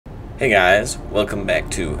Hey guys, welcome back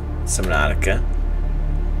to Subnautica.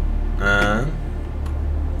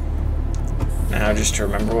 Now just to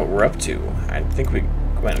remember what we're up to. I think we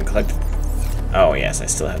went and collected... Oh yes, I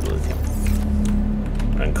still have the lithium.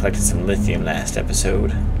 Went and collected some lithium last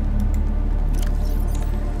episode.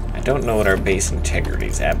 I don't know what our base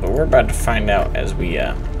integrity's at, but we're about to find out as we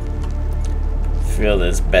fill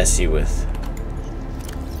this Bessie with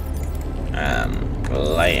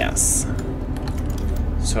glass.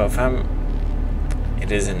 So if I'm...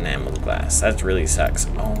 It is enameled glass. That really sucks.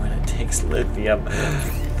 Oh, and it takes lithium.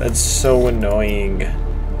 That's so annoying.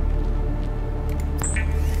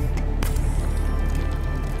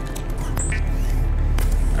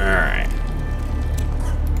 Alright.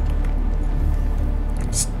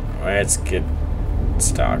 Let's get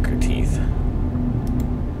stalker teeth.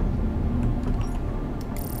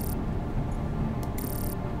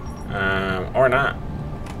 Or not.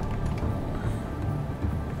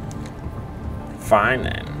 Fine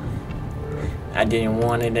then. I didn't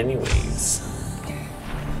want it anyways.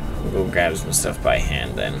 We'll go grab some stuff by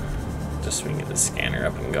hand then. Just so we can get the scanner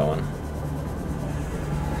up and going.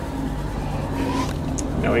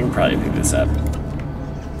 No, we can probably pick this up.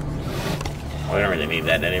 We don't really need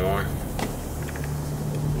that anymore.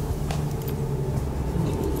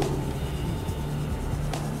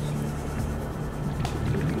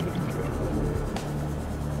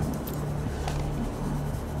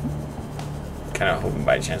 Kind of hoping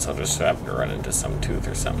by chance I'll just happen to run into some tooth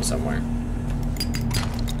or something somewhere.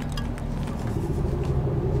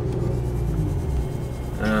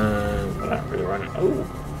 Not really running. Oh,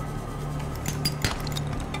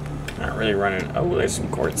 not really running. Oh, there's some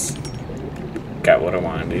quartz. Got what I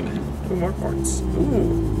wanted. 2 more quartz.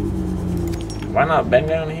 Ooh, why not bend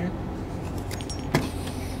down here?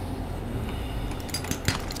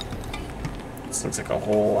 This looks like a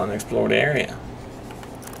whole unexplored area.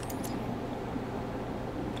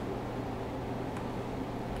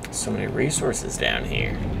 So many resources down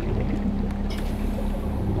here.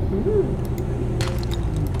 Ooh.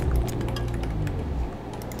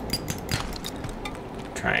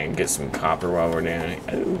 Try and get some copper while we're down here.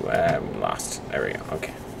 Oh, I'm lost. There we go.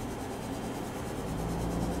 Okay.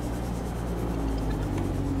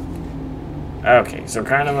 Okay, so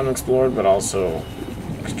kind of unexplored, but also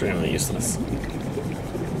extremely useless.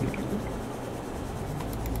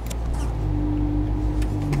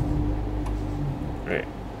 Right.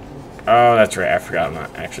 Oh, that's right. I forgot I'm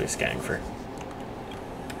not actually scanning for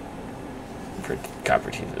copper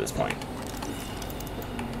teeth at this point.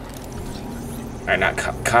 Alright, not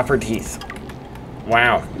copper teeth.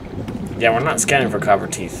 Wow. Yeah, we're not scanning for copper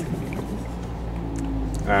teeth.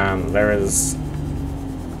 There is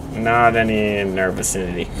not any in our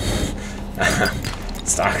vicinity.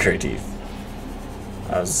 Stalker teeth.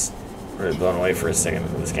 I was really blown away for a second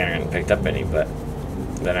that the scanner hadn't picked up any, but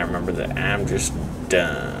then I remember that I'm just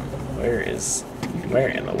dumb. Where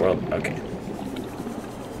in the world? Okay.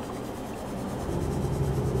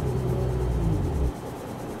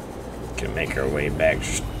 Can make our way back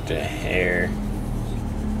just a hair.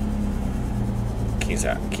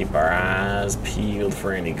 Keep our eyes peeled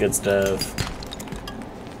for any good stuff.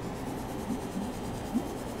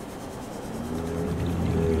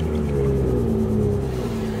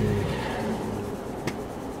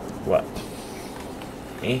 What?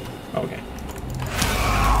 Me? Okay.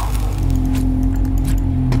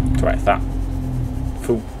 That's what I thought.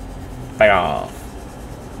 Foo. Back off.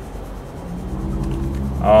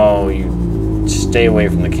 Oh, you stay away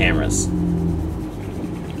from the cameras.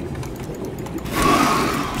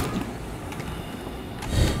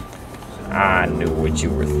 I knew what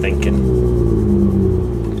you were thinking.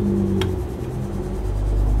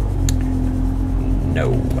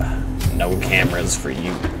 No cameras for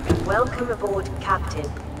you. Welcome aboard, Captain.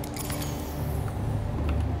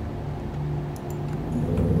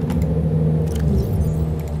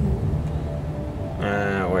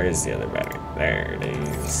 Where's the other battery? There it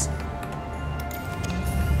is.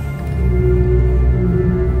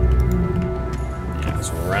 Let's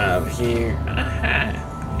run up here.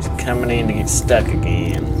 Aha! He's coming in to get stuck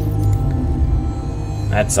again.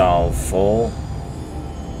 That's all full.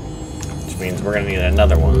 Which means we're gonna need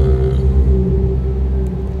another one.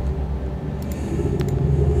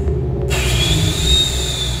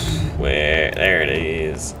 Where? There it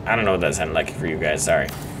is. I don't know what that sounded like for you guys. Sorry.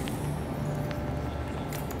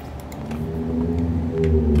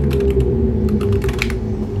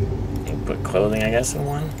 Clothing, I guess, in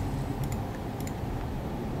one.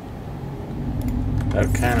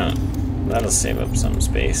 That'll save up some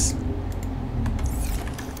space.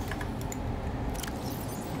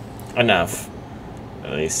 Enough,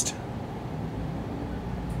 at least.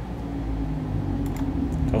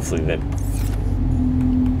 Hopefully that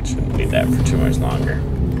shouldn't be that for too much longer.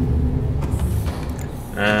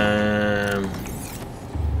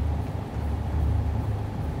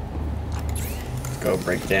 Go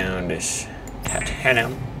break down this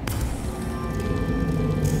titanium.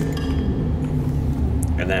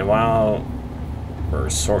 And then while we're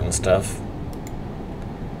sorting stuff,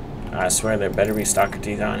 I swear there better be stalker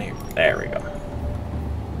teeth on here. There we go.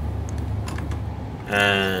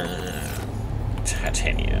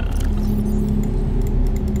 Titanium.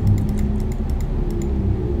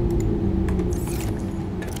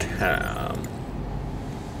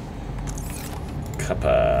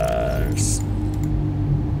 Cuppers.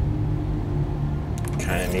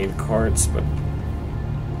 Kind of need quartz, but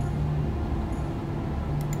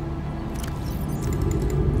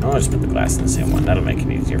I'll just put the glass in the same one. That'll make it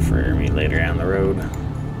easier for me later down the road.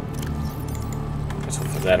 Guess we'll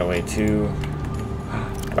put that away too.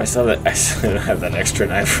 Oh, I still have that extra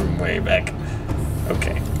knife from way back.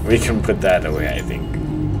 Okay, we can put that away, I think.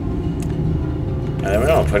 And then we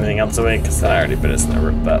don't put anything else away because that already bit us in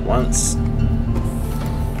the butt once.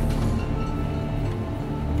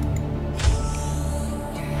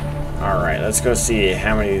 Alright, let's go see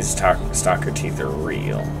how many of these stalker teeth are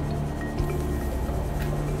real.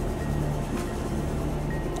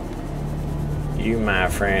 You, my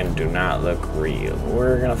friend, do not look real.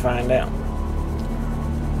 We're gonna find out.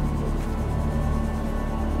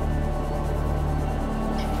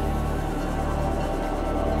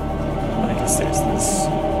 I guess there's this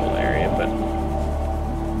whole area, but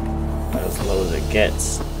about as low as it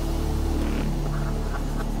gets.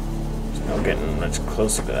 There's no getting much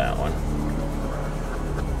closer to that one.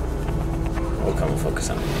 We'll come focus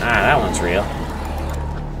on. That one's real.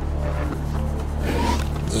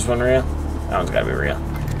 Is this one real? That one's gotta be real.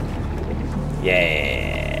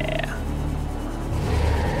 Yeah.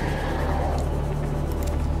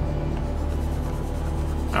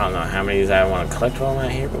 I don't know how many of these I want to collect while I'm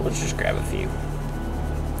out here, but let's just grab a few.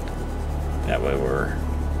 That way we're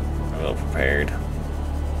a little prepared.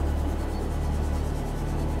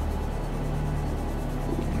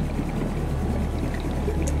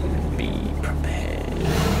 Be prepared.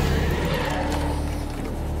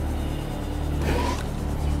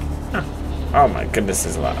 Huh. Oh my goodness,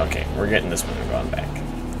 there's a lot. Okay, we're getting this one and going back.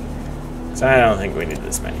 So I don't think we need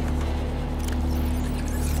this many.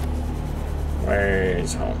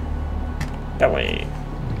 Where's home? That way.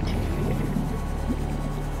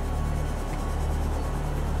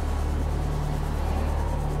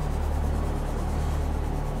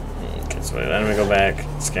 Okay, so then we go back,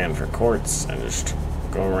 scan for quartz, and just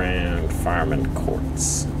go around farming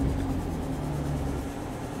quartz.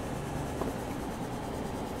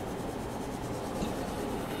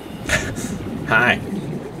 Hi.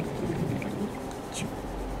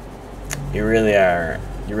 You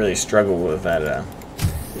really struggle with that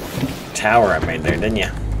tower I made there, didn't you?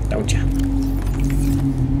 Don't you?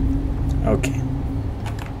 Okay.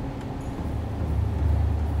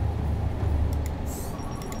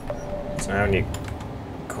 So now we need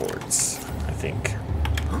quartz, I think.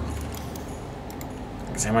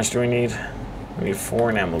 Because how much do we need? We need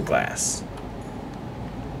 4 enamel glass.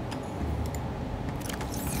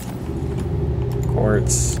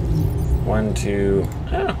 Quartz. 1, 2.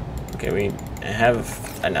 Oh, okay, we have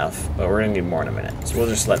enough, but we're gonna need more in a minute. So we'll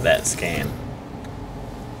just let that scan.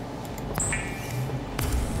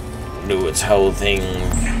 Do its whole thing.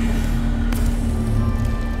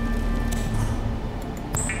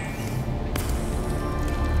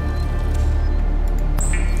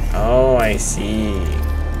 Oh, I see.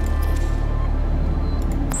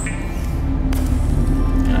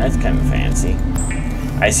 Oh, that's kind of fancy.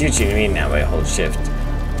 I see what you mean now by hold shift.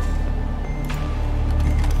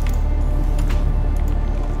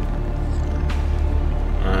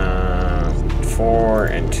 4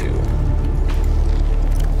 and 2.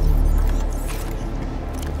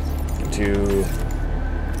 2,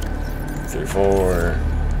 3, 4,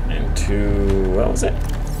 and 2. What was it?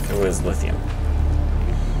 It was lithium.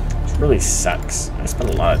 Which really sucks. I spent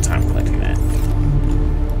a lot of time collecting that.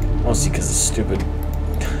 Mostly because of stupid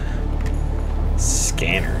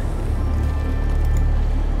scanner.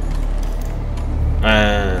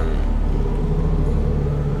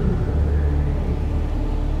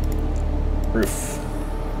 Roof.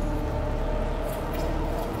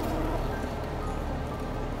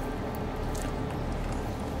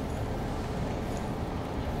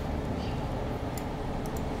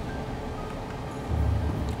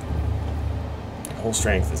 Whole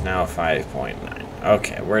strength is now 5.9.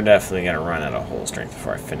 Okay, we're definitely gonna run out of whole strength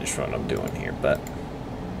before I finish what I'm doing here, but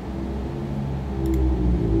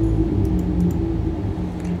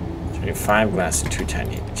I need 5 glass and 2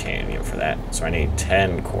 titanium for that. So I need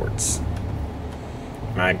 10 quartz.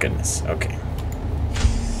 My goodness. Okay.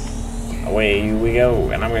 Away we go.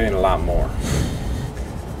 And I'm going to need a lot more.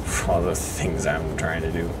 For all the things I'm trying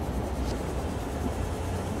to do.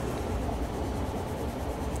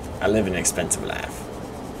 I live an expensive life.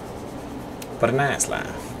 But a nice life.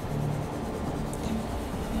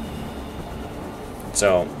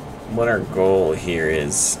 So, what our goal here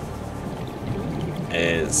is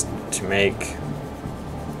to make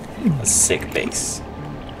a sick base.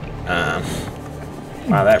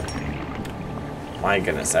 Wow, that, my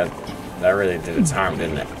goodness, that really did its harm,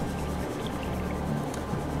 didn't it?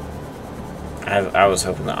 I was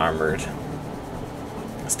hoping the armored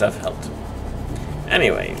stuff helped.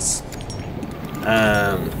 Anyways,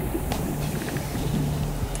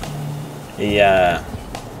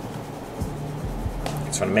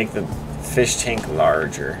 so to make the fish tank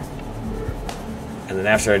larger, and then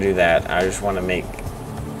after I do that, I just want to make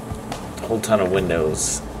a whole ton of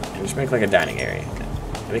windows and just make like a dining area.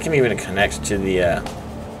 And it can even connect to the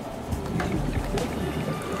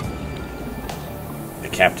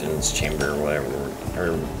captain's chamber or whatever,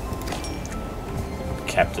 or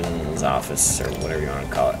captain's office or whatever you want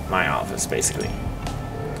to call it. My office, basically.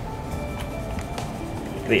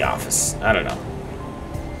 The office. I don't know.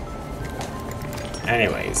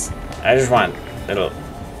 Anyways, I just want little.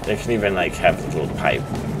 They can even like have a little pipe,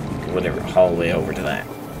 whatever, hallway over to that.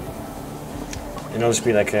 And it'll just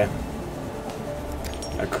be like a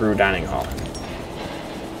crew dining hall.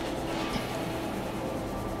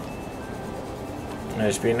 It'll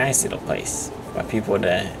just be a nice little place for people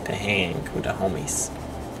to hang with the homies.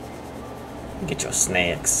 Get your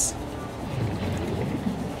snacks,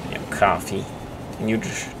 your coffee, and you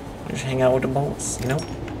just hang out with the boys, you know?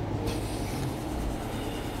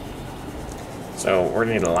 So we're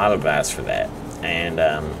gonna need a lot of glass for that, and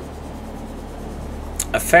a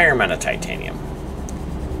fair amount of titanium.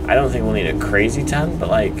 I don't think we'll need a crazy ton, but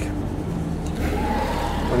like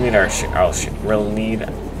we'll need we'll need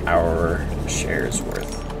our shares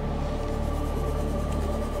worth.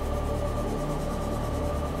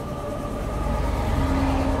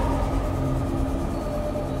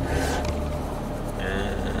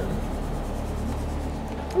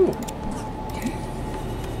 Ooh.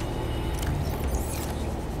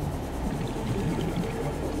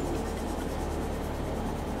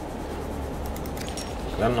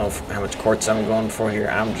 I don't know how much quartz I'm going for here.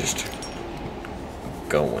 I'm just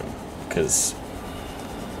going, because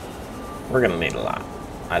we're gonna need a lot.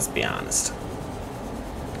 Let's be honest.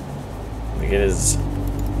 Like, it is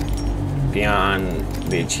beyond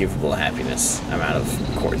the achievable happiness amount of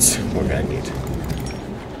quartz we're gonna need.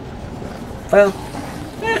 Well,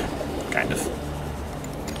 kind of.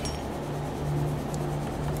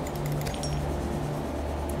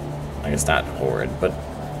 Like, it's not horrid, but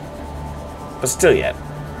still yet.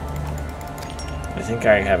 I think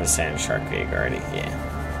I have a sand shark egg already, yeah.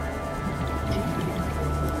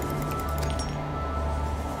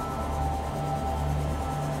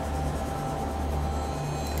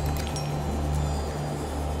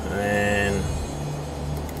 And then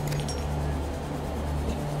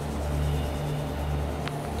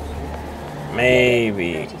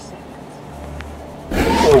maybe.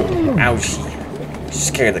 Oh, ouchie. You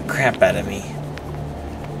scared the crap out of me.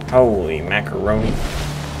 Holy macaroni.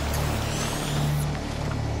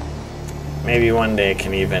 Maybe one day I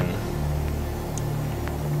can even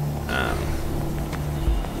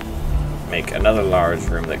make another large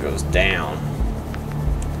room that goes down,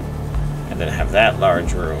 and then have that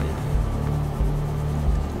large room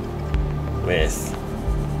with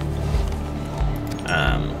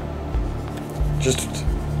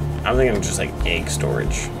I'm thinking just like egg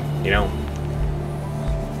storage, you know?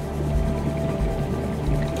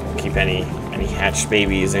 Keep any hatched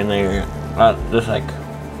babies in there. Just like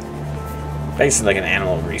basically like an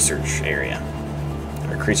animal research area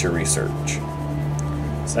or creature research.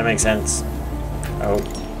 Does that make sense? Oh,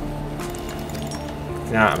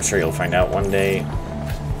 if not, I'm sure you'll find out one day.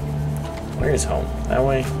 Where is home? That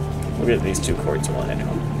way. We'll get these 2 quartz and we'll head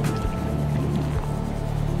home.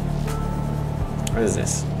 What is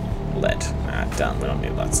this? Lead. Ah, done. We don't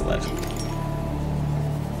need lots of lead.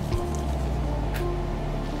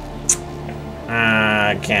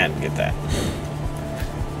 I can't get that.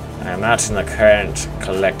 I'm not in the current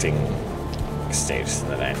collecting state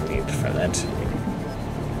that I need for that.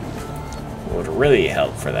 What would really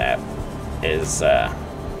help for that is a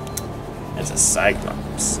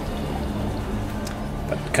Cyclops.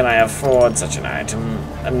 But can I afford such an item?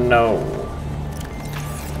 No.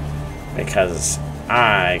 Because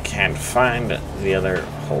I can't find the other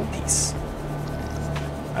whole piece.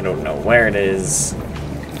 I don't know where it is,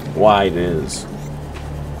 why it is,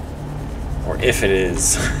 or if it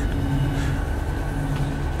is.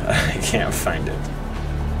 I can't find it.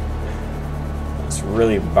 It's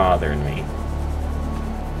really bothering me.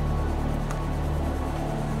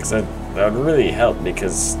 Because that would really help,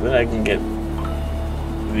 because then I can get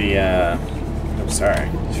the, I'm sorry,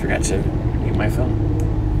 just forgot to mute my phone.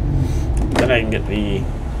 Then I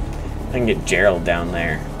can get Gerald down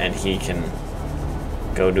there, and he can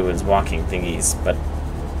go to his walking thingies, but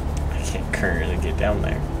I can't currently get down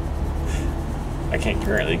there. I can't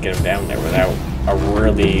currently get him down there without a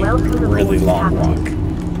really, really long walk.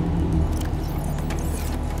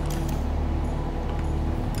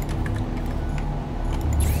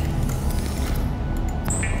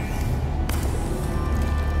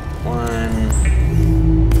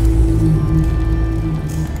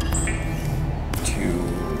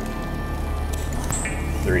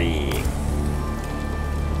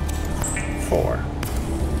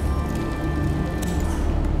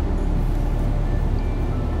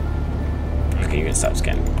 You can stop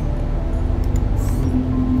scanning.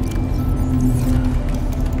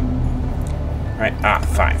 Right,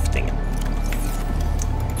 5, dang it.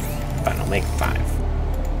 Fine, I'll make 5.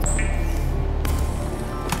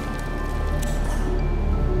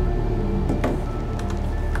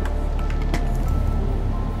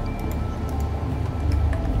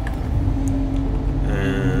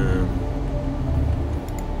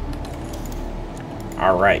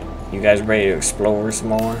 Alright, you guys ready to explore some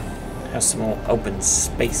more? Have some more open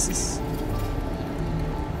spaces.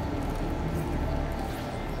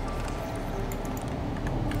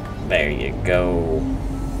 There you go.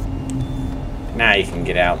 Now you can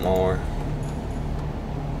get out more.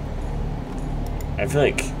 I feel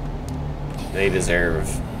like they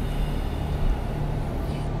deserve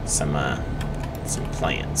some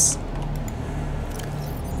plants.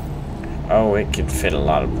 Oh, it could fit a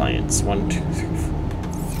lot of plants. 1, 2, 3, 4.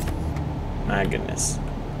 My goodness.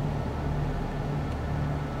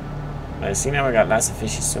 I see now we got lots of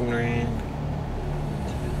fishes swimming around.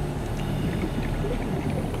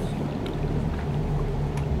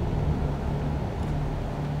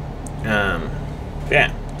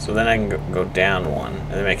 Yeah. So then I can go down one,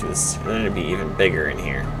 and then make this. Then it'd be even bigger in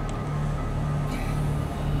here.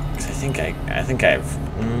 Cause I think I don't think I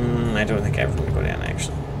have room to go down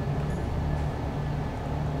actually.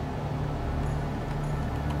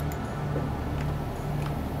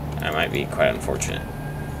 That might be quite unfortunate.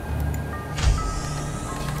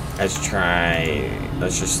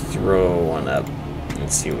 Let's just throw one up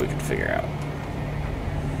and see what we can figure out.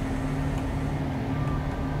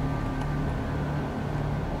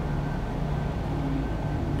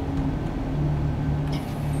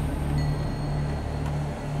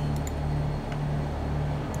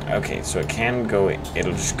 Okay, so it can go,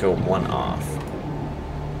 it'll just go one off.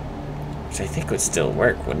 Which I think would still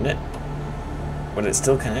work, wouldn't it? Would it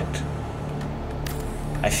still connect?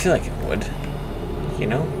 I feel like it would. You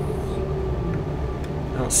know?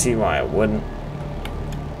 I don't see why it wouldn't.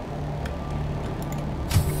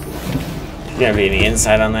 If you have any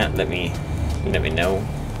insight on that, let me know.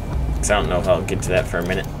 Because I don't know if I'll get to that for a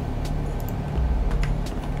minute.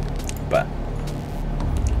 But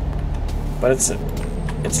it's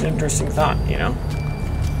an interesting thought, you know?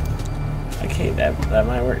 Like, hey, that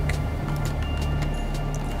might work.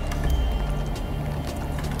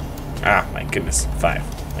 Ah, my goodness. 5.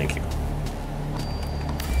 Thank you.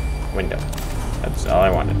 Window. That's all I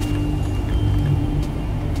wanted.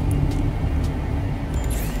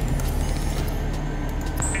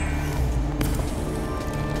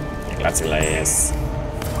 Gracias.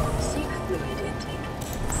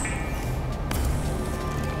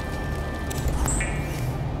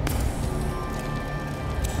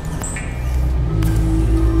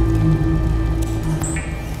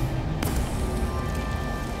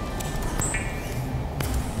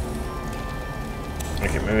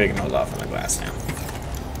 Okay, maybe I can hold off on the glass now.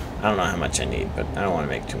 I don't know how much I need, but I don't want to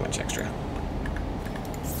make too much extra.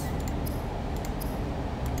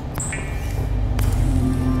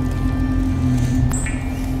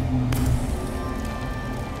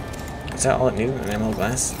 Is that all it needed? An emerald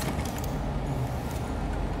glass?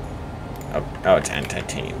 Oh, it's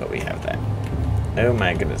titanium, but we have that. Oh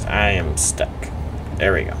my goodness, I am stuck.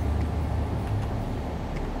 There we go.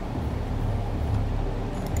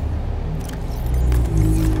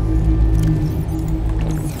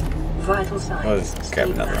 Well, let's grab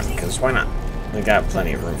another one, because why not? We got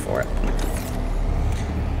plenty of room for it.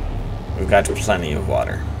 We've got plenty of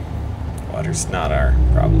water. Water's not our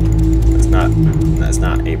problem. That's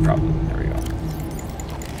not a problem. There we go.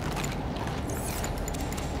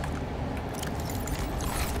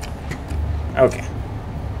 Okay.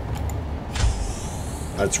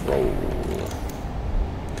 Let's roll.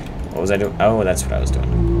 What was I doing? Oh, that's what I was doing.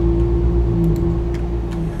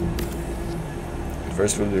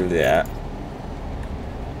 First we'll do that.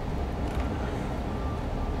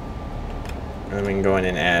 And then we can go in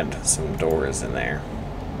and add some doors in there.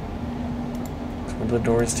 So what do the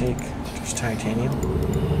doors take? Just titanium?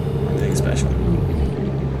 Anything special?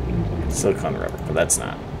 Silicone rubber, but that's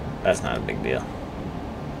not a big deal.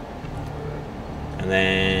 And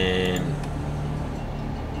then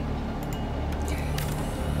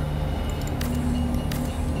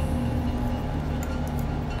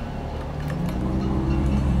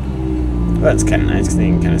well, that's kind of nice because then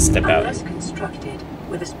you can kind of step out. Unless constructed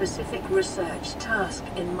with a specific research task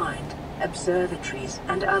in mind, observatories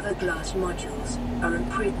and other glass modules are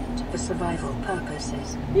imprudent for survival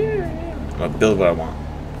purposes. I'll build what I want.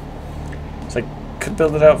 So I could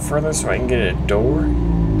build it out further so I can get a door.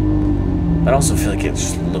 But I also feel like it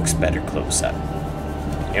just looks better close up.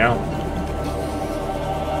 You know?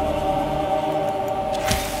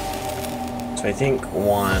 So I think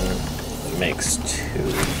one makes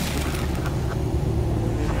two.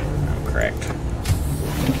 I'm correct.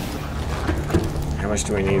 How much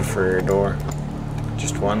do we need for a door?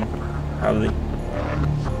 Just one? Probably.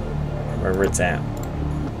 Wherever it's at.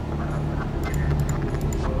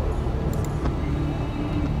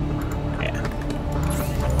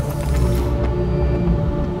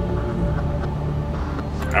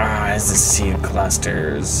 As the seed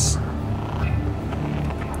clusters.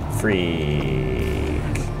 Freak.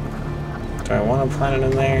 Do I want to plant it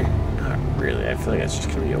in there? Not really. I feel like that's just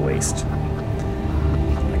going to be a waste.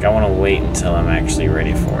 Like, I want to wait until I'm actually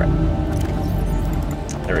ready for it.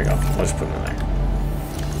 There we go. Let's put them in there.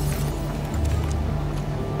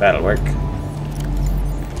 That'll work.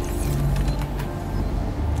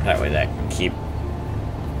 That way that can keep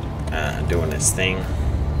doing its thing.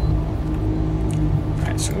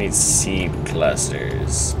 So it needs seed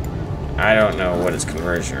clusters. I don't know what its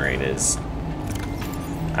conversion rate is.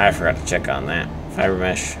 I forgot to check on that. Fiber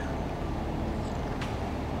mesh.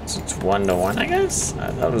 So it's 1 to 1, I guess?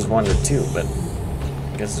 I thought it was 1 to 2, but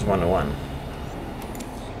I guess it's 1 to 1.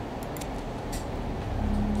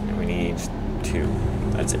 And we need 2.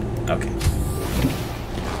 That's it. Okay.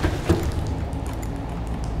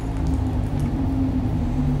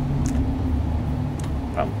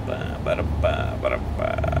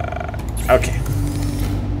 Okay.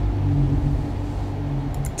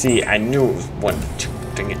 See, I knew it was 1 to 2.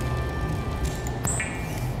 Dang it.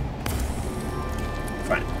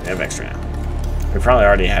 Fine, we have extra now. We probably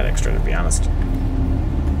already had extra, to be honest.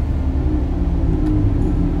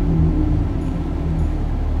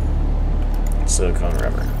 Silicone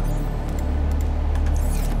rubber.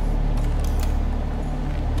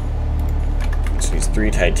 So he's 3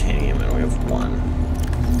 titanium and we have 1.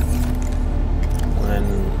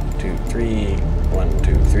 1, 2, 3. 1,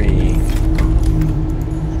 2, 3.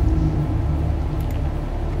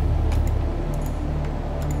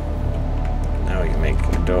 Now we can make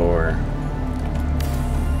a door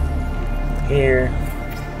here.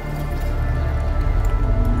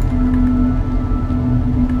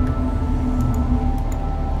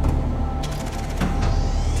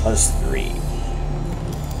 Plus 3.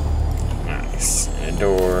 Nice. And a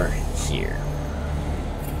door here.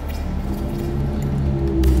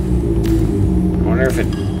 I wonder if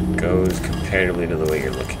it goes comparatively to the way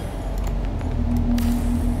you're looking.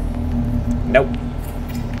 Nope.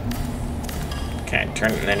 Can I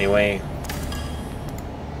turn it in any way?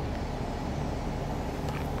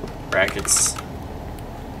 Brackets.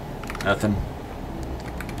 Nothing.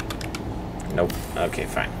 Nope. Okay,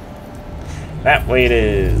 fine. That way it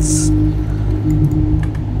is.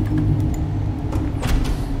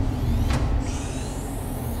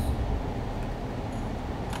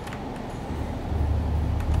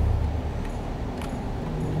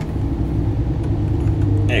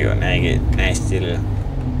 There you go. Now you get a nice little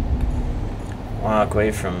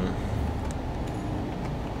walkway from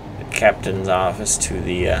the captain's office to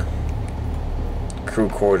the crew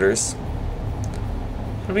quarters.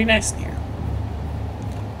 It'll be nice in here.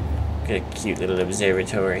 Get a cute little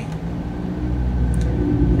observatory.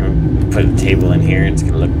 Put a table in here, and it's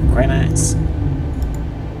gonna look quite nice.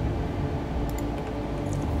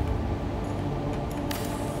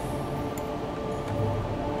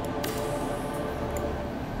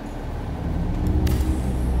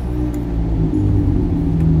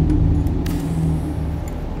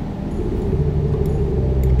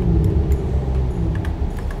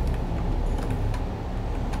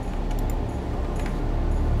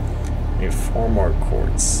 We have 4 more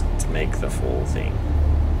quartz to make the full thing.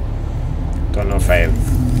 Don't know if I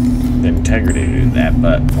have the integrity to do that,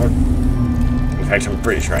 but in fact, I'm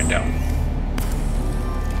pretty sure I don't.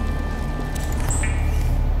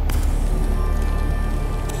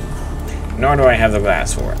 Nor do I have the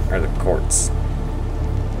glass for it, or the quartz.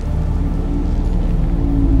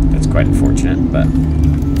 That's quite unfortunate, but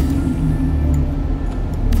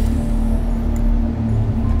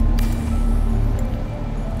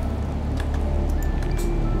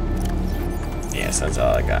yes, that's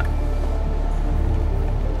all I got.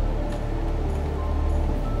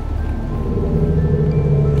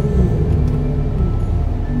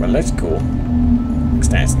 Well, that's cool. Looks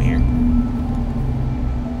nice in here.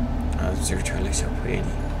 Oh, the observatory looks so pretty.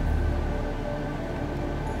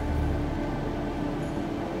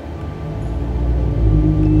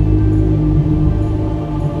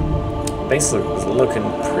 Base is looking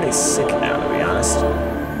pretty sick now, to be honest.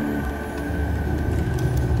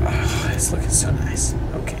 Oh, it's looking so nice.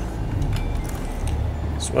 Okay.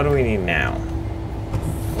 So what do we need now?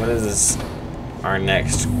 What is our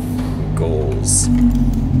next goals?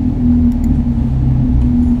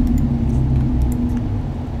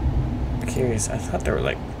 I'm curious, I thought there were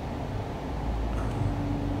like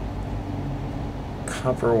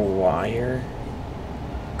copper wire?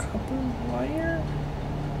 Copper wire?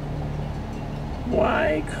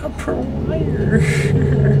 Why copper wire?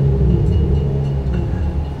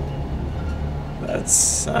 That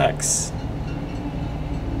sucks.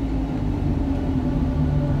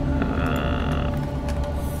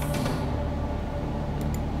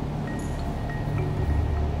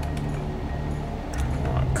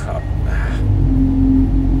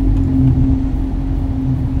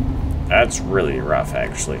 That's really rough,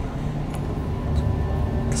 actually.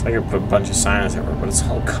 Looks like I could put a bunch of signs everywhere, but it's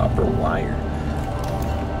all copper wire.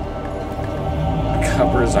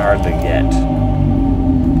 Copper is hard to get.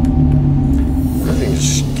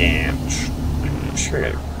 Everything's scant. I'm sure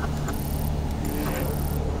I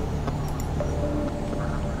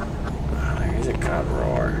there is a copper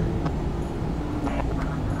ore.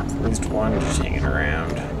 At least one just hanging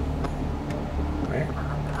around. Where?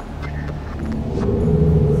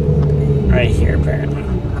 Right here, apparently.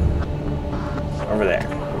 Over there.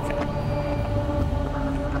 Okay.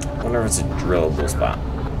 Wonder if it's a drillable spot.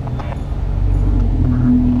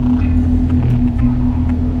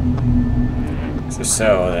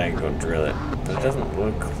 So then I can go drill it. But it doesn't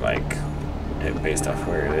look like it based off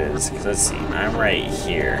where it is. Because let's see, I'm right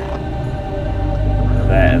here.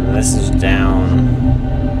 And this is down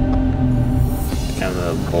kind of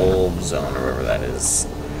the bulb zone or wherever that is.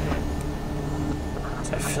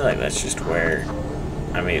 I feel like that's just where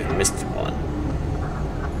I may have missed one.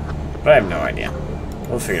 But I have no idea.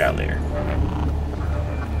 We'll figure it out later.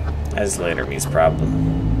 As later means problem.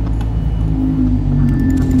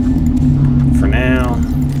 For now,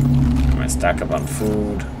 I'm gonna stock up on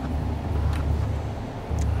food.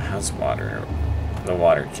 How's water? The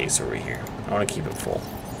water case over here. I want to keep it full.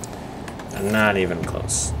 I'm not even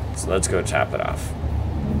close. So let's go top it off.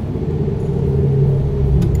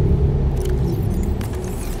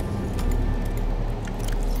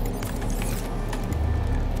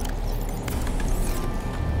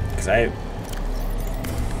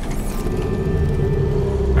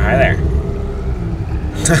 Hi there.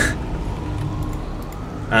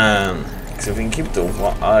 Because if we can keep the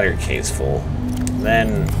water case full,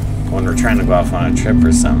 then when we're trying to go off on a trip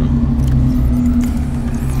or something,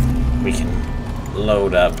 we can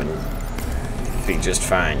load up and be just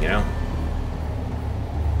fine, you know?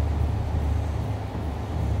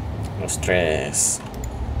 No stress.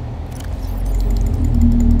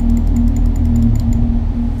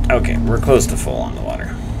 Okay, we're close to full on the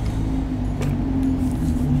water.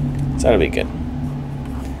 So that'll be good.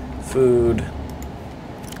 Food.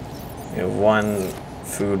 We have one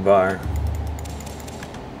food bar.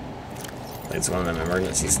 It's one of them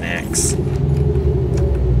emergency snacks.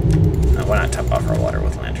 Why not top off our water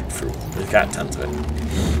with lantern fruit? We've got tons of it.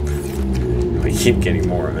 We keep getting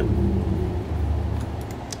more of it.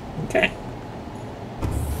 Okay.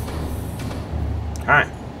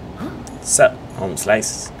 Alright. So, home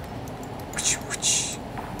slice.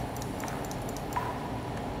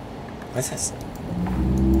 What's this?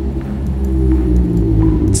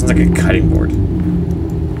 It sounds like a cutting board. You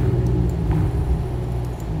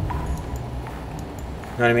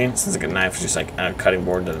know what I mean? It sounds like a knife, just like a cutting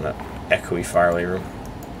board in an echoey, faraway room.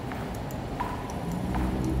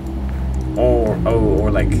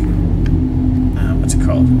 Or like, what's it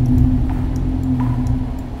called?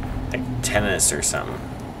 Like tennis or something.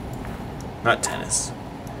 Not tennis.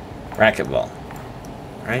 Racquetball.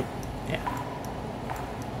 Right? Yeah.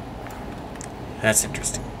 That's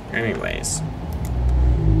interesting. Anyways.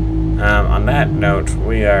 On that note,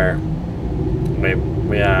 we are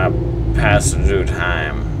past due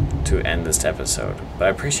time to end this episode. But I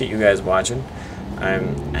appreciate you guys watching.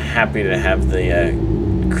 I'm happy to have the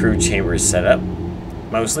crew chambers set up,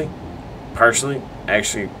 mostly, partially,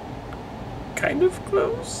 actually, kind of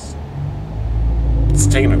close. It's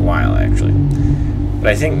taken a while, actually. But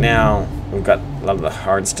I think now we've got a lot of the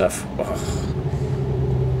hard stuff. Ugh.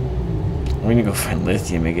 We need to go find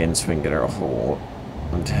lithium again so we can get our whole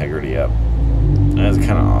integrity up. That's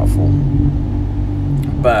kind of awful.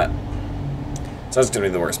 But, so that's going to be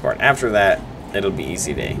the worst part. After that, it'll be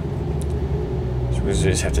easy day. So we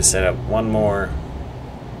just have to set up one more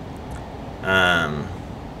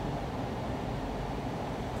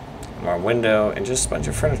window and just a bunch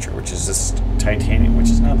of furniture, which is just titanium, which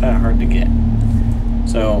is not that hard to get.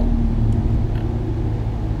 So,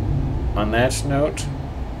 on that note,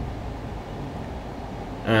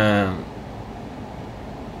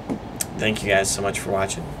 thank you guys so much for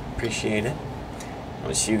watching. Appreciate it.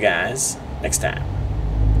 I'll see you guys next time.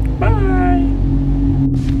 Bye!